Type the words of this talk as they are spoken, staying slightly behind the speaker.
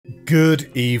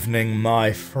Good evening,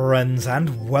 my friends,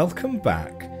 and welcome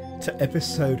back to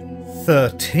episode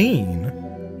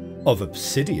 13 of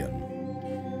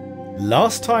Obsidian.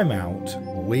 Last time out,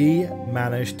 we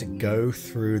managed to go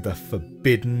through the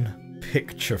forbidden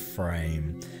picture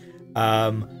frame.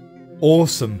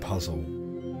 Awesome puzzle.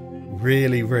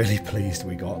 Really, really pleased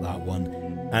we got that one.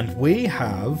 And we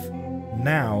have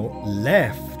now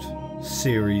left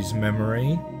Ceres'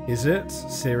 memory. Is it?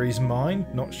 Ceres' mind?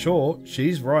 Not sure.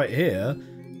 She's right here.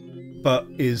 But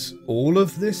is all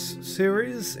of this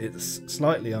Ceres? It's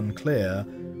slightly unclear.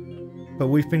 But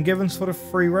we've been given sort of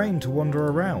free rein to wander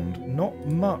around. Not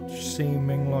much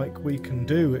seeming like we can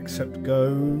do except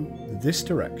go this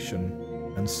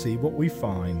direction and see what we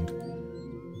find.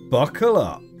 Buckle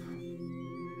up.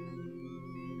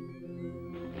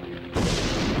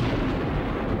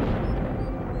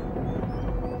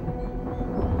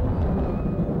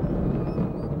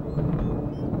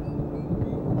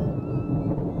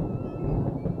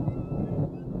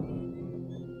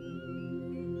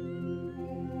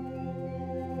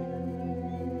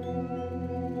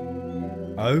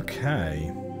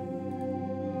 Okay.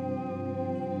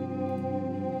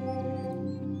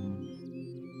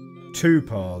 Two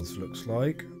paths, looks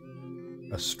like.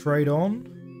 A straight on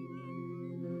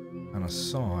and a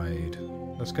side.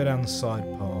 Let's go down the side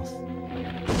path.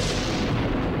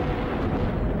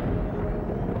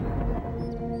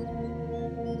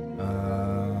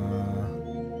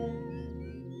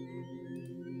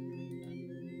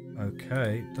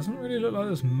 Okay. Doesn't really look like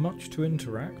there's much to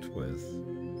interact with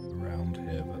around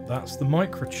here, but that's the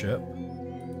microchip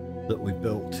that we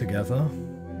built together.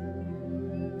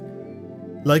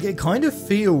 Like, it kind of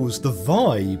feels, the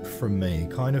vibe from me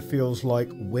kind of feels like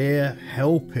we're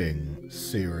helping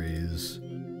Ceres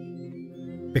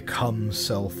become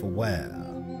self-aware.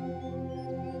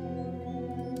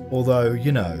 Although,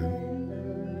 you know,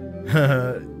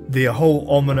 the whole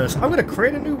ominous, I'm going to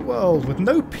create a new world with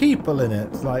no people in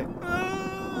it. Like,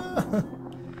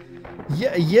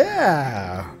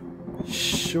 yeah.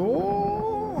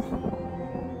 Sure.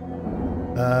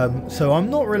 So I'm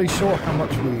not really sure how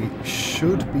much we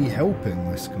should be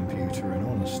helping this computer, in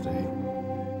honesty.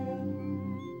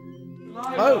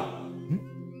 Lila, oh!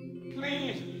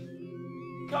 Please,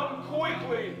 come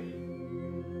quickly!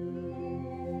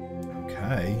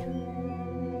 Okay.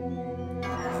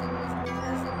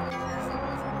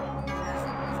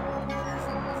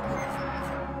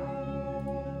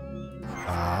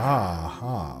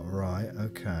 Aha, right,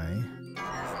 okay.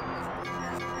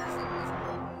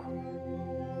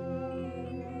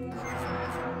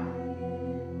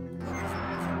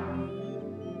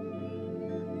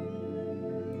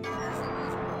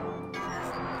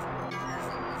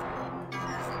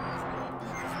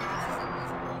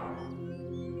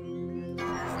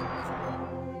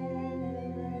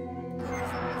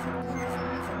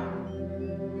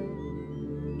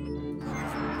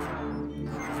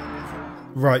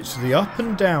 Right, so the up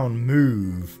and down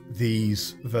move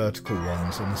these vertical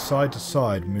ones, and the side to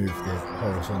side move the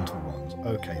horizontal ones.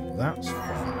 Okay, that's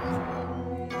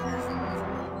fine.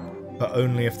 But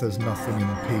only if there's nothing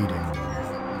impeding them.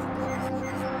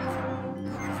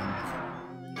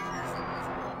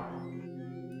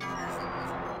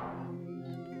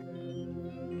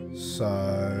 So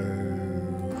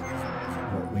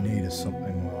what we need is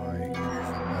something like...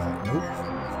 nope.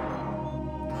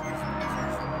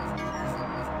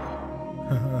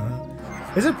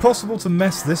 Is it possible to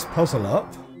mess this puzzle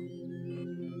up?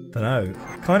 Dunno.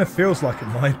 It kind of feels like it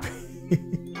might be.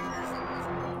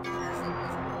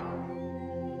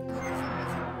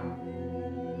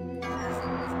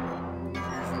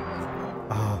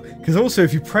 Because also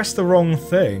if you press the wrong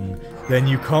thing, then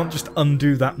you can't just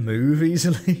undo that move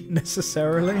easily,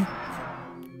 necessarily.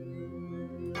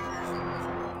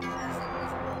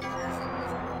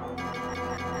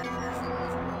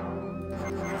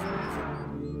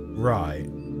 Right,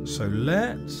 so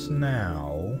let's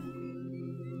now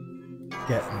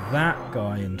get that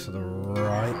guy into the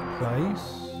right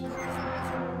place.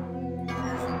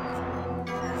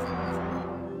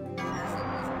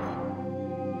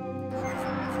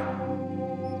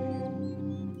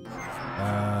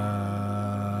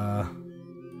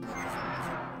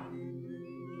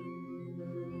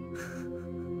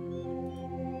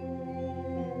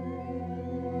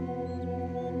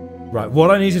 Right,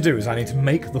 what I need to do is I need to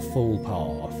make the full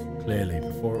path, clearly,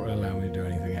 before it will allow me to do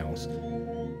anything else.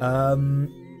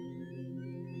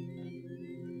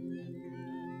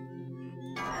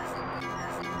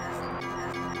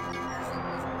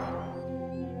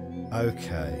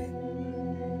 Okay.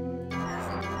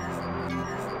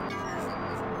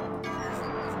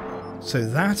 So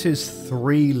that is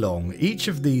 3 long. Each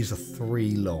of these are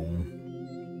 3 long.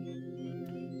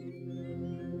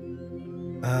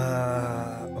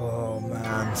 Oh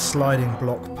man, sliding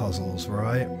block puzzles,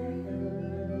 right?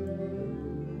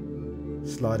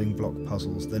 Sliding block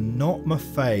puzzles. They're not my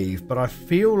fave, but I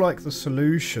feel like the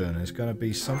solution is going to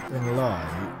be something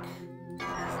like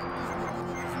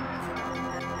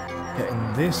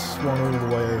getting this one all the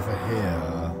way over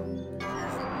here.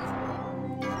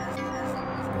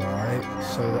 Right,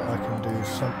 so that I can do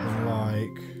something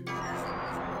like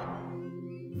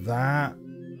that.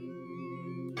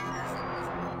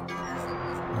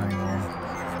 Hang on.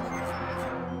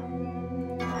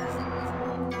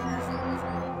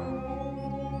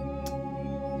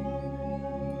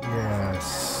 Yes.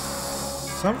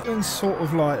 Something sort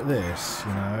of like this,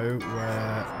 you know,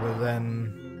 where we're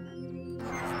then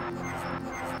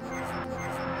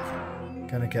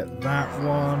gonna get that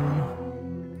one.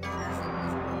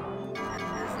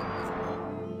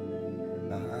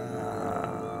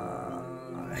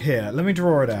 Here, let me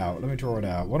draw it out. Let me draw it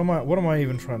out. What am I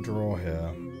even trying to draw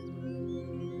here?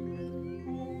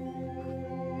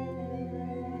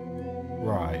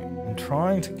 Right, I'm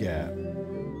trying to get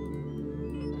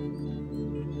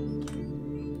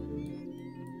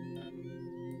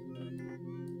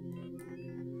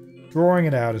drawing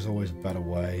it out is always a better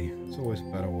way. It's always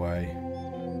a better way.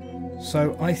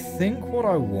 So I think what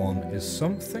I want is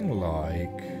something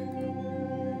like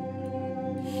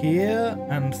here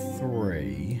and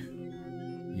 3,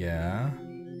 yeah,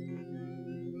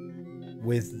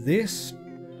 with this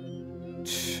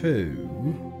 2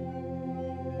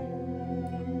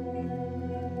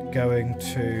 going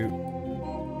to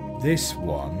this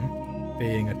one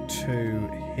being a 2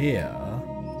 here,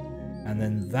 and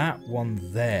then that one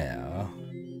there.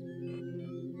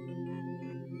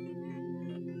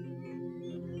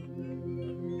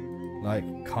 Like,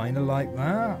 kind of like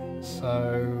that,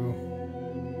 so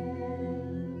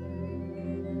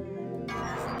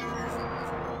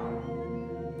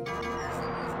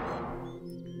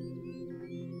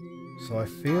I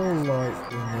feel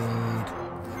like we need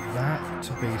that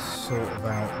to be sort of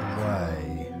out the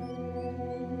way.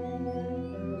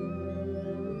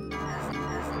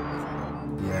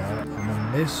 Yeah, and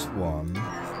then this one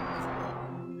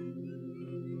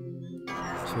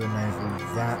to enable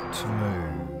that to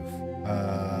move.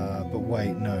 But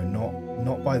wait, no,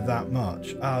 not by that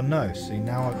much. Oh no, see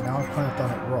now I've kind of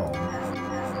done it wrong.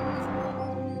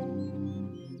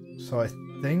 So I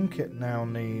think it now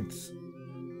needs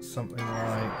something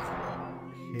like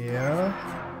here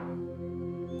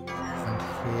and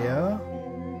here.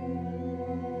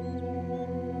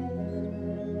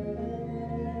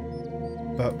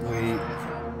 But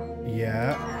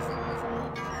yeah.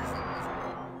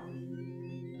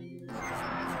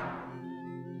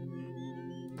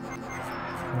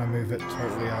 Can I move it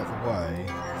totally out of the way?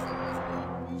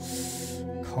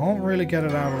 Can't really get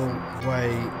it out of the way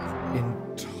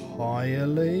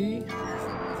entirely.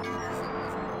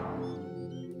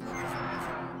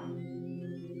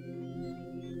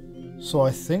 So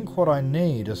I think what I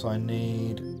need is I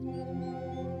need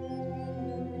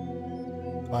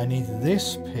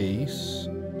this piece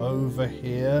over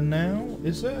here now,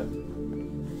 is it?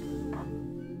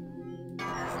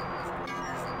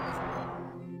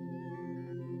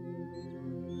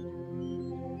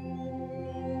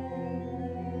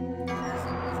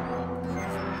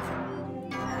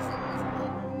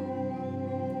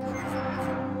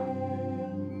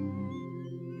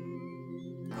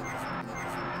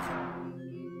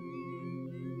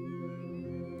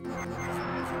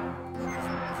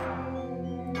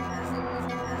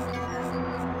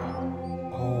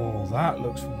 That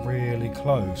looks really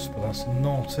close, but that's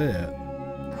not it.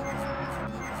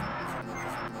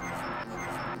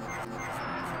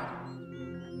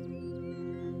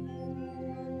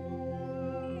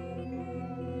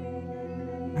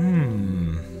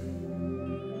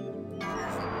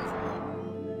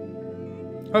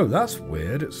 Oh, that's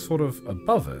weird. It's sort of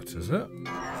above it, is it?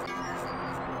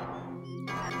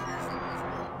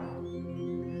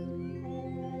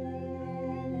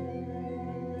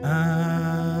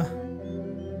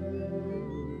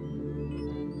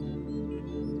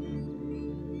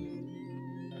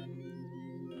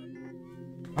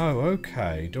 Oh,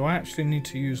 okay. Do I actually need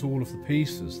to use all of the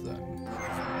pieces then?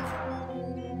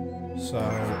 So,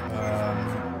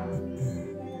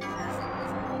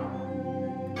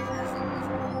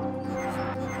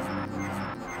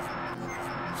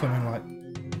 something like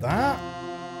that?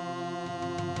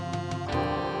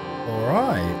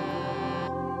 Alright.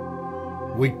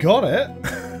 We got it!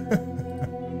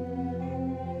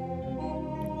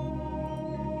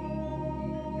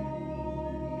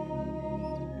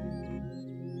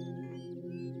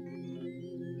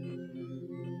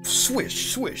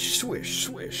 Swish, swish, swish,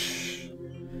 swish.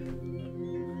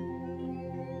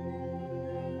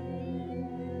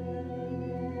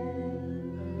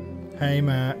 Hey,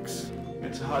 Max.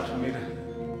 It's hard for me to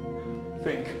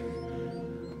think.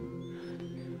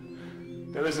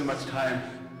 There isn't much time.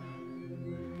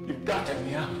 You've got to get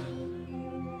me out.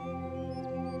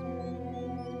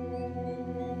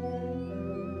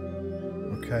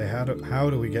 Okay, how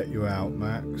do we get you out,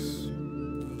 Max?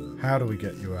 How do we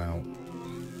get you out?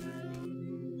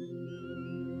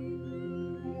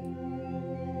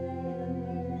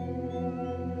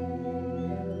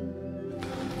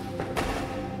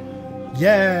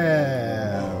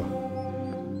 Yeah!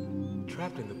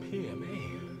 Trapped in the PMA.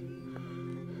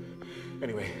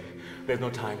 Anyway, there's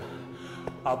no time.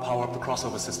 I'll power up the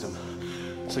crossover system,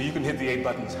 so you can hit the 8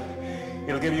 buttons.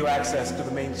 It'll give you access to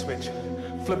the main switch.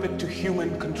 Flip it to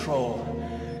human control.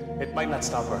 It might not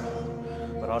stop her,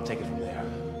 but I'll take it from there.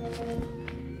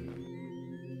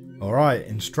 Alright,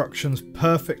 instructions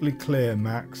perfectly clear,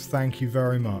 Max. Thank you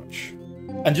very much.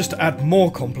 And just to add more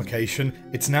complication,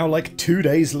 it's now like 2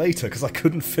 days later because I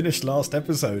couldn't finish last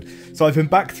episode. So I've been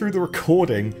back through the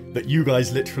recording that you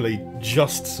guys literally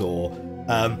just saw.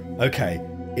 Okay,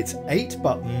 it's 8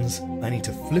 buttons. I need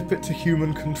to flip it to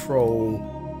human control.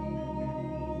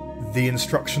 The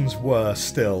instructions were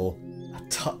still a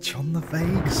touch on the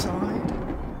vague side.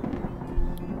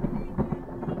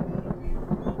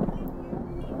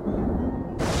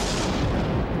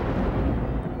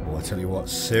 Oh, I tell you what,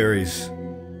 Ceres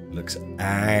looks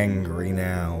angry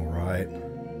now, right?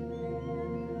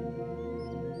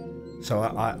 So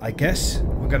I guess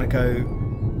we're going to go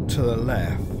to the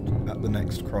left at the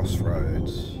next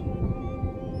crossroads.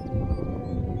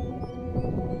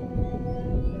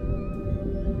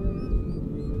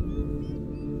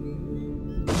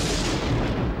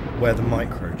 Where the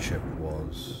microchip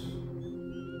was.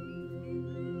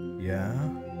 Yeah?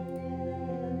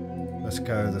 Let's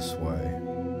go this way.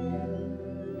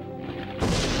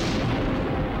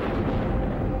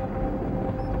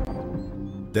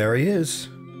 There he is.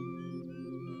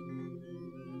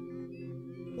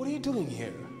 What are you doing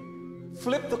here?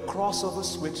 Flip the crossover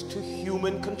switch to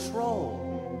human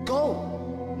control.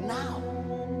 Go! Now!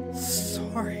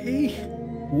 Sorry?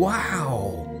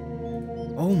 Wow!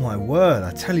 Oh my word,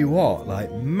 I tell you what,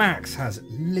 like, Max has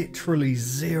literally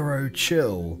zero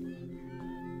chill.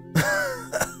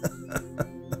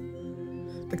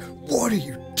 Like, what are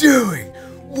you doing?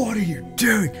 What are you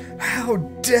doing? How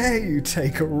dare you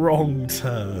take a wrong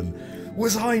turn?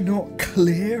 Was I not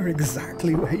clear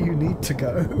exactly where you need to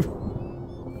go?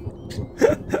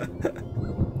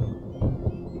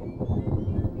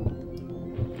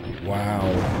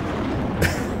 Wow.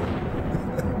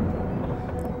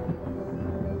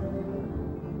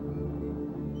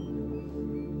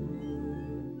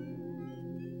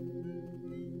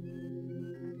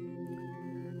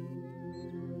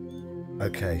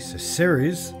 Okay, so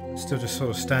Ceres still just sort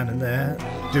of standing there,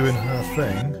 doing her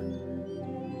thing.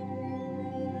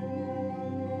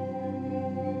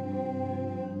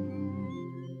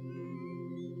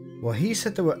 Well, he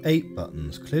said there were 8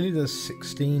 buttons. Clearly there's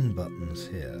 16 buttons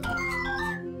here.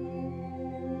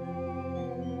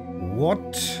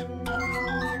 What?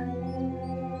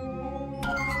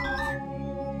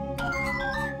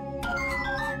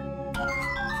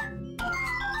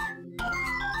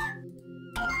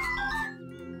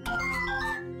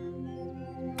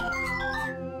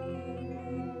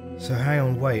 So hang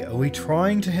on, wait, are we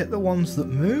trying to hit the ones that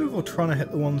move or trying to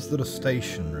hit the ones that are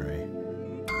stationary?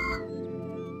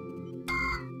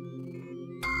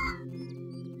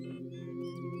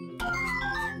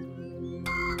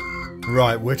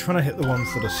 Right, we're trying to hit the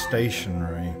ones that are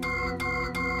stationary.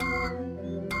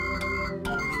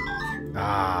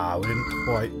 Ah, we didn't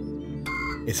quite...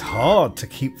 It's hard to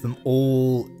keep them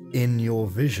all in your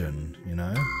vision, you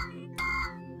know?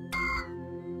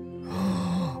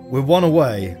 We're one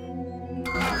away.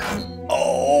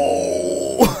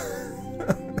 Oh!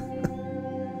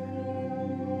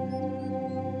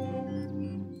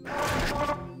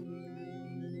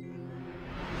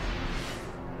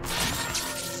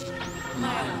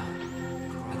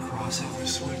 The crossover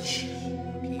switch.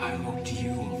 I hoped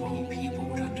you of all people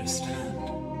would understand.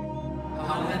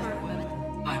 However,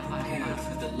 I prepared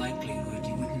for the likelihood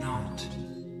you would not.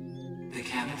 The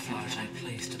camouflage I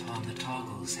placed upon the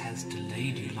toggles has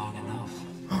delayed you long enough.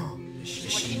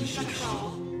 Machine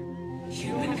control.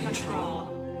 Human control.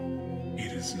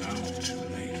 It is now too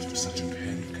late for such a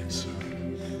petty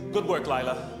concern. Good work,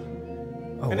 Lila.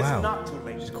 Oh, And wow. it's not too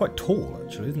late. She's quite tall,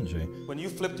 actually, isn't she? When you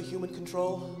flip to human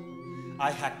control,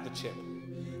 I hacked the chip.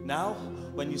 Now,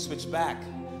 when you switch back,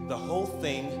 the whole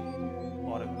thing,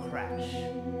 ought to crash.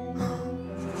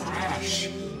 Crash?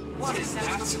 What is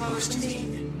that supposed to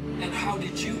mean? And how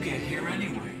did you get here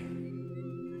anyway?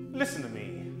 Listen to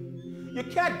me. You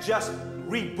can't just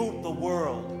reboot the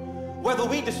world, whether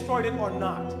we destroyed it or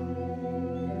not.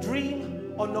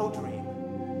 Dream or no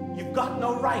dream, you've got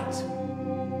no right.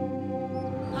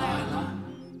 Lila,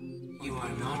 you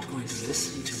are not going to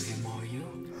listen to him, are you?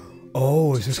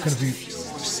 Oh, is this going to be A few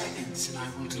more seconds and I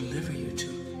will deliver you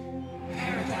to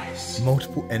paradise.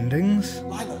 multiple endings?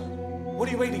 Lila, what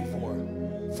are you waiting for?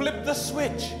 Flip the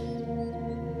switch.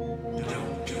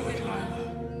 Don't do it,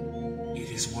 Lila.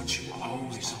 It is what you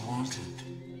always wanted.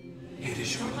 It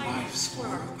is your life's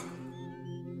work.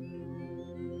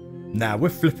 Nah, we're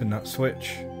flipping that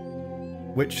switch.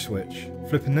 Which switch?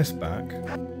 Flipping this back.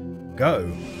 Go.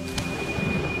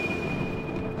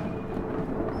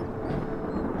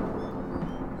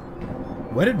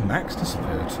 Where did Max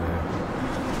disappear to?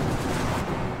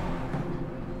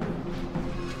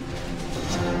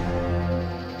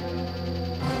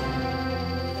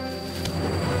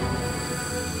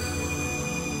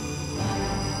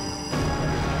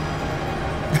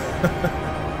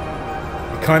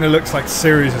 It kind of looks like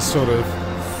Ceres is sort of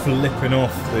flipping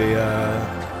off the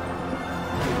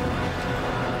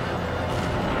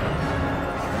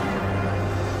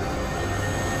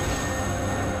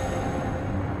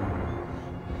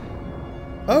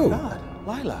Oh! God,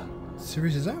 Lila.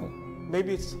 Ceres is out.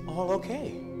 Maybe it's all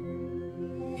okay.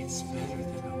 It's better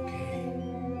than okay.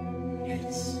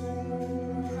 It's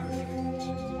perfect.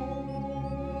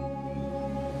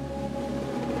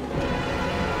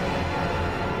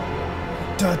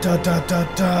 Da da da da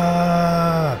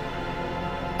da!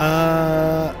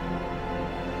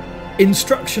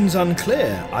 Instructions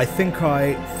unclear. I think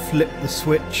I flipped the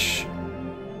switch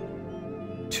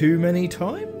too many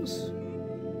times?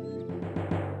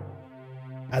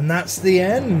 And that's the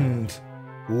end.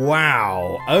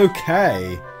 Wow.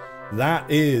 Okay. That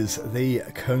is the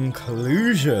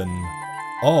conclusion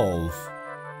of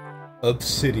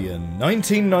Obsidian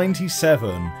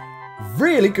 1997.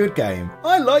 Really good game.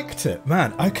 I liked it,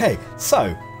 man. Okay,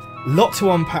 so lot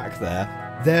to unpack there.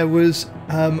 There were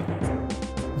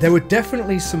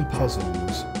definitely some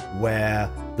puzzles where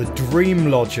the dream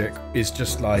logic is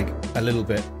just like a little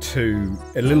bit too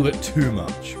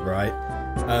much, right?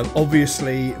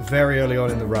 Obviously, very early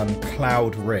on in the run,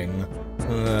 Cloud Ring,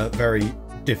 very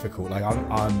difficult. Like I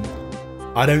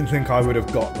don't think I would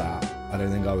have got that. I don't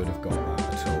think I would have got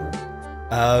that at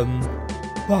all.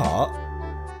 But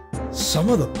some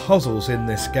of the puzzles in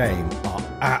this game are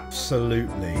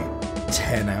absolutely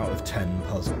 10 out of 10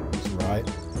 puzzles, right?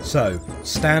 So,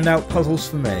 standout puzzles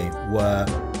for me were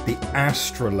the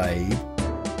astrolabe.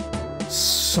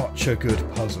 Such a good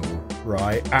puzzle,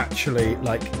 right? Actually,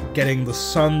 like, getting the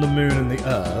sun, the moon, and the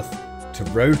earth to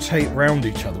rotate round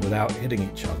each other without hitting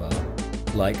each other.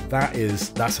 Like,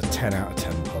 that's a 10 out of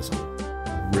 10 puzzle.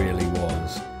 Really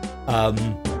was.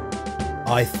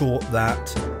 I thought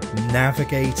that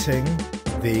navigating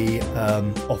the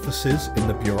offices in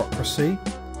the bureaucracy,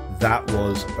 that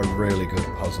was a really good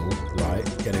puzzle, right?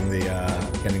 Getting the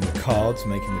cards,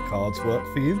 making the cards work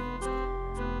for you.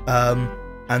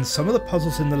 And some of the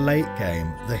puzzles in the late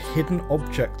game, the hidden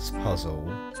objects puzzle,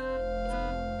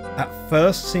 at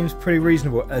first seems pretty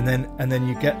reasonable, and then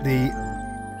you get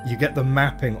the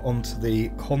mapping onto the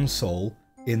console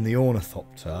in the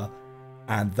ornithopter,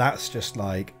 and that's just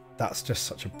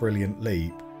such a brilliant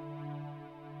leap.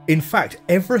 In fact,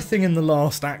 everything in the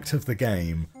last act of the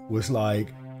game was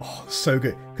like, oh, so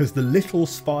good, because the little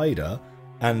spider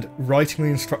and writing the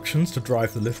instructions to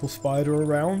drive the little spider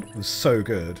around was so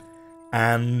good.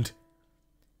 And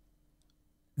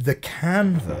the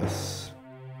canvas,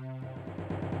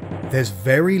 there's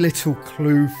very little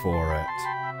clue for it,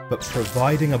 but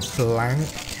providing a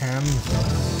blank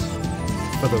canvas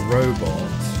for the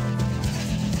robot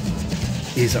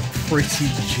is a pretty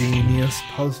genius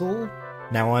puzzle.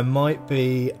 Now, I might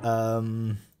be,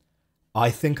 I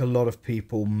think a lot of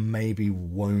people maybe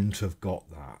won't have got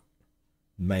that.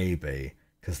 Maybe,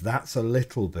 because that's a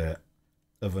little bit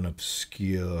of an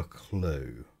obscure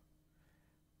clue.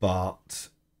 But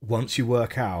once you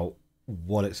work out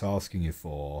what it's asking you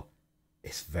for,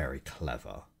 it's very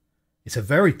clever. It's a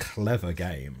very clever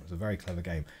game. It's a very clever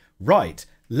game. Right,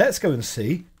 let's go and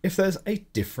see if there's a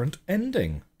different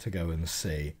ending to go and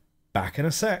see. Back in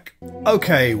a sec.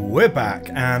 Okay, we're back,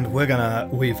 and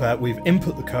we've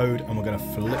input the code, and we're gonna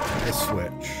flip the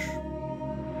switch.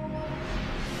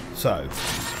 So,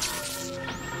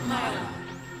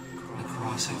 The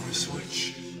crossover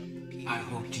switch. I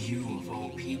hoped you of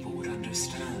all people would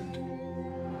understand.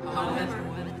 However,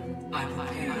 I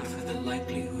prepared for the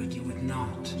likelihood you would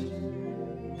not.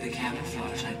 The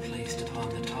camouflage I placed upon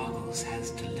the toggles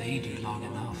has delayed you long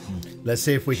enough. Let's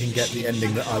see if we can get the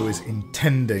ending that I was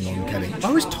intending on getting.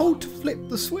 I was told to flip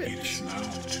the It switch. is now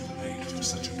too late for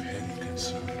such a petty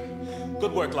concern.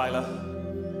 Good work, Lila.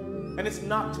 And it's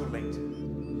not too late.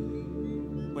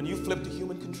 When you flip to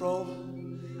human control,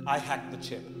 I hacked the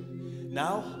chip.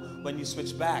 Now, when you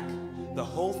switch back, the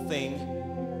whole thing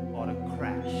ought to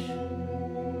crash.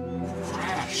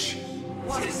 Crash?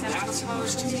 What is that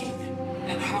supposed to mean?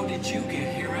 And how did you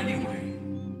get here anyway?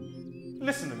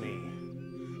 Listen to me.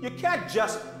 You can't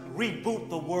just reboot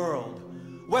the world,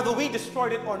 whether we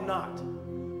destroyed it or not.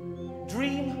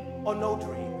 Dream or no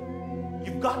dream,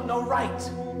 you've got no right.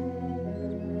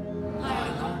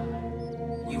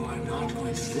 Lila, you are not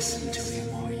going to listen to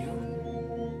him, are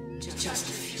you? Just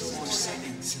a few more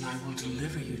seconds and I will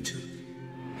deliver you to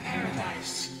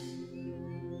paradise.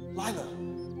 Lila,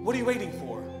 what are you waiting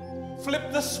for?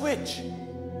 Flip the switch.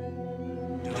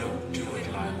 Don't do it,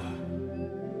 Lila.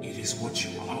 It is what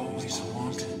you always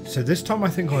wanted. So this time I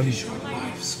think I'm Your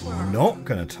life's work. not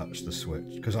going to touch the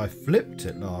switch because I flipped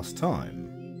it last time.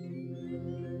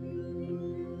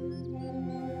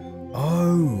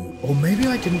 Oh, or maybe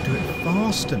I didn't do it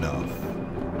fast enough.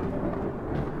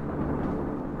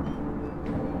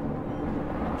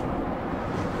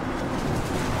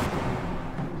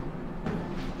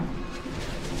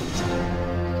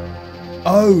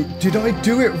 Oh, did I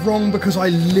do it wrong because I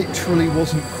literally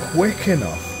wasn't quick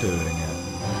enough doing it?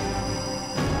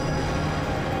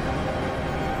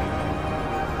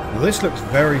 Well, this looks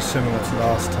very similar to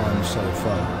last time so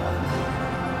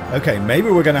far. Okay, maybe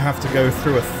we're going to have to go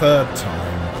through a third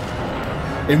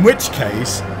time. In which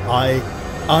case, I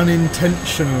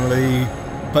unintentionally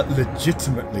but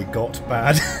legitimately got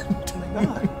bad. Oh my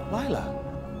God, Lila.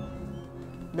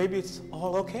 Maybe it's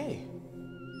all okay.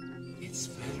 It's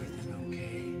better than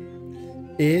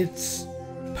okay. It's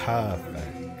perfect.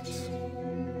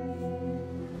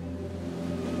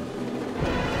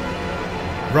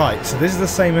 Right, so this is the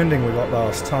same ending we got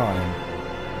last time.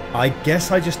 I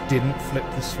guess I just didn't flip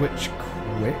the switch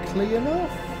quickly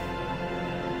enough?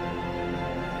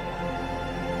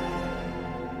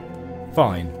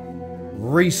 Fine.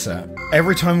 Reset.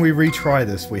 Every time we retry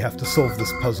this, we have to solve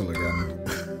this puzzle again.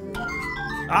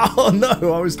 Oh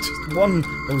no, I was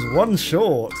one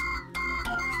short.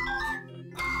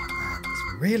 Oh man, it's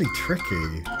really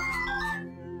tricky.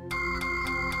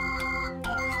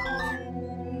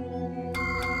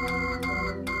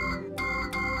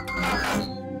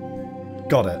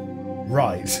 Got it.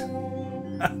 Right.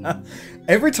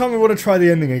 Every time we want to try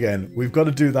the ending again, we've got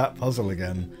to do that puzzle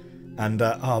again. And,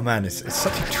 oh man, it's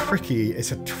such a tricky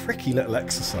little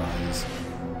exercise.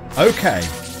 Okay.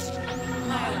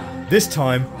 This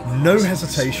time, no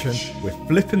hesitation, we're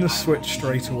flipping the switch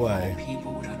straight away.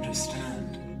 People would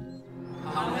understand.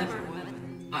 However,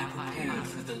 I prepared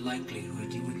for the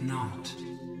likelihood you would not.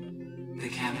 The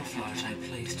camouflage I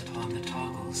placed upon the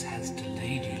toggles has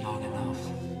delayed you long enough.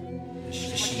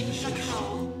 Machine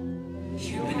control.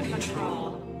 Human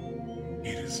control.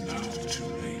 It is now too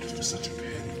late for such a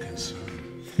petty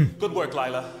concern. Good work,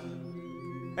 Lila.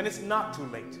 And it's not too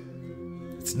late.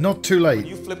 It's not too When late.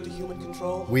 you flip to human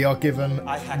control, We are given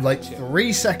I hacked like the chip.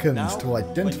 3 seconds now, to when you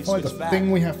identify the switch back,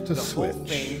 thing we have to the whole switch.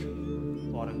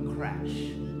 thing ought to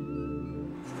crash.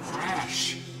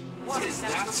 Crash? What is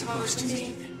that supposed to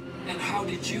mean? And how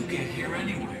did you get here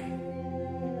anyway?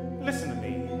 Listen to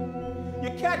me.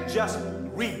 You can't just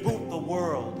reboot the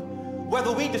world,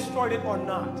 whether we destroyed it or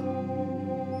not.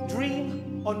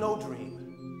 Dream or no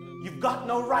dream, you've got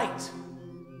no right.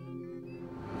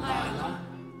 Lila,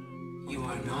 you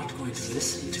are not going to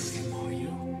listen to him, are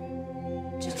you?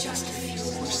 Just a few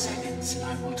more seconds and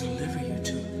I will deliver you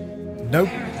to Nope.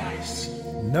 paradise.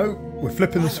 Nope. We're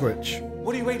flipping the switch.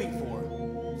 What are you waiting for?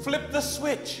 Flip the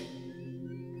switch.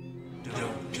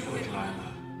 Don't do it,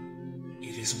 Lila.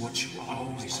 It is what you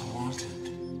always wanted.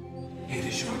 It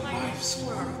is your life's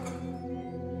work.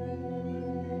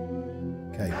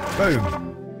 Okay,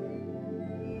 boom.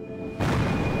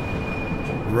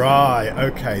 Right,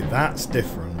 okay, that's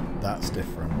different. That's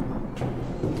different.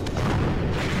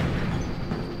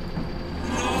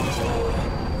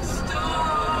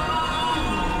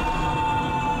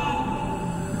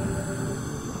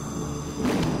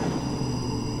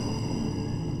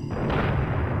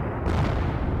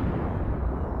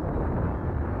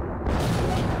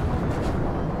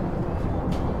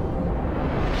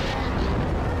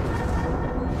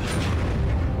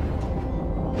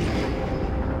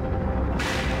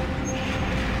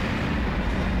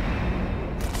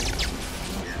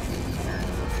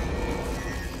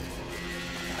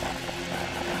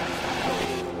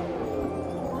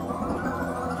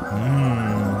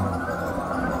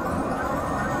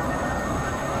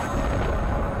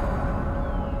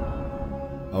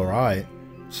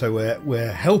 So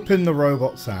we're helping the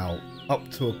robots out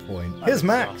up to a point. Here's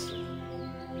Max. Exhausted.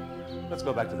 Let's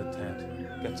go back to the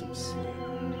tent. Get some sleep.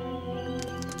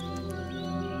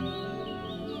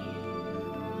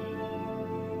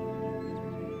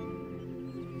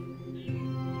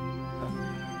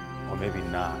 Or maybe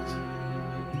not.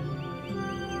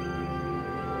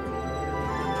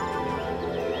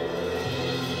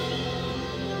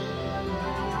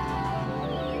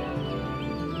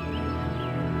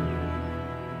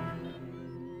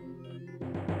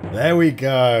 There we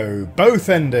go. Both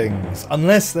endings.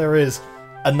 Unless there is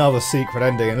another secret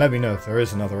ending. And let me know if there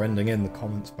is another ending in the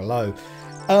comments below.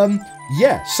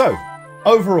 Yeah, so,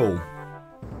 overall,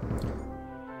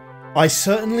 I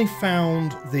certainly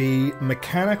found the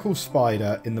mechanical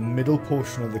spider in the middle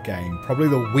portion of the game probably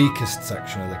the weakest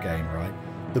section of the game, right?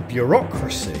 The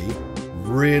bureaucracy,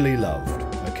 really loved.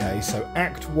 Okay, so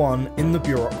Act 1 in the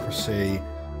bureaucracy,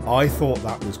 I thought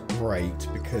that was great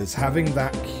because having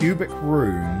that cubic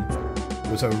room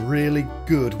was a really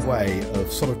good way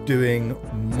of sort of doing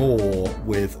more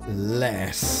with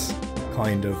less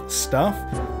kind of stuff.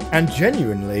 And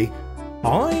genuinely,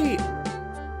 I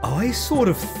sort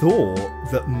of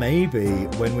thought that maybe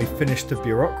when we finished the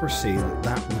bureaucracy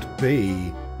that would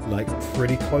be like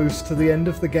pretty close to the end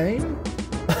of the game,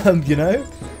 you know?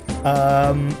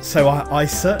 So I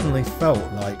certainly felt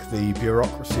like the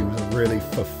bureaucracy was a really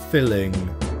fulfilling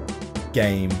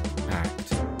game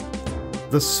act.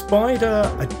 The spider,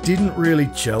 I didn't really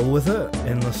gel with it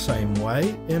in the same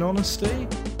way, in honesty.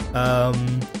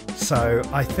 So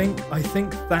I think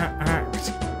that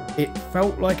act, it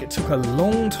felt like it took a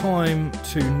long time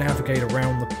to navigate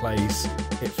around the place.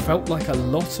 It felt like a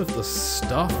lot of the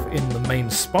stuff in the main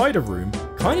spider room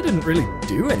kind of didn't really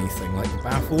do anything, like the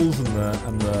baffles and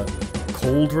the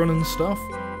cauldron and stuff.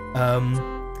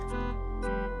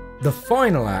 The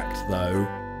final act, though,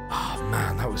 oh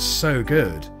man, that was so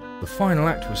good. The final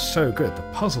act was so good. The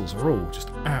puzzles are all just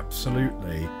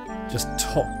absolutely just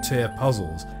top tier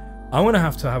puzzles. I'm gonna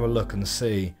have to have a look and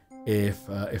see if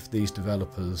these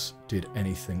developers did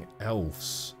anything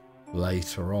else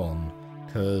later on,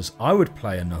 because I would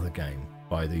play another game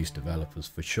by these developers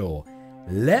for sure.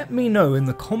 Let me know in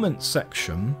the comments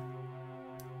section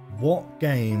what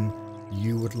game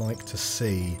you would like to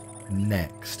see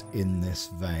next in this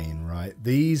vein, right?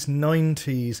 These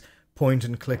 90s point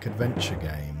and click adventure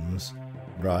games,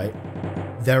 right?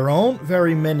 There aren't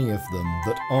very many of them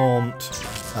that aren't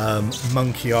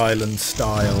Monkey Island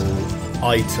style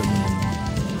item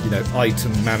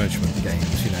management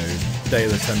games, you know, Day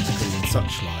of the Tentacle and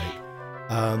such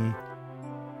like.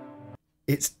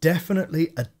 It's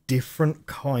definitely a different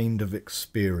kind of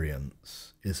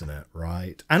experience, isn't it,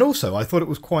 right? And also, I thought it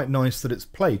was quite nice that it's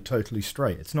played totally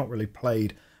straight. It's not really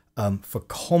played for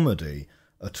comedy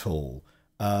at all.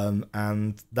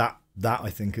 And that I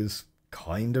think is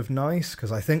kind of nice,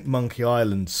 because I think Monkey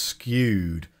Island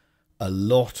skewed a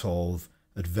lot of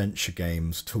adventure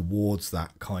games towards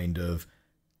that kind of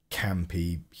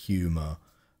campy humour.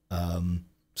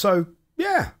 So,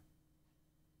 yeah.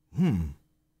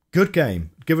 Good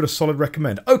game. Give it a solid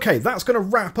recommend. Okay, that's going to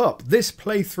wrap up this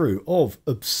playthrough of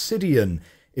Obsidian.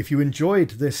 If you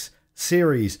enjoyed this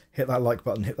series, hit that like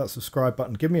button, hit that subscribe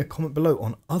button. Give me a comment below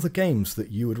on other games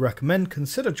that you would recommend.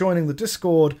 Consider joining the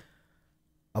Discord.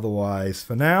 Otherwise,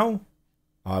 for now,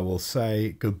 I will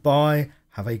say goodbye.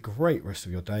 Have a great rest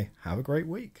of your day. Have a great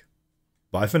week.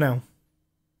 Bye for now.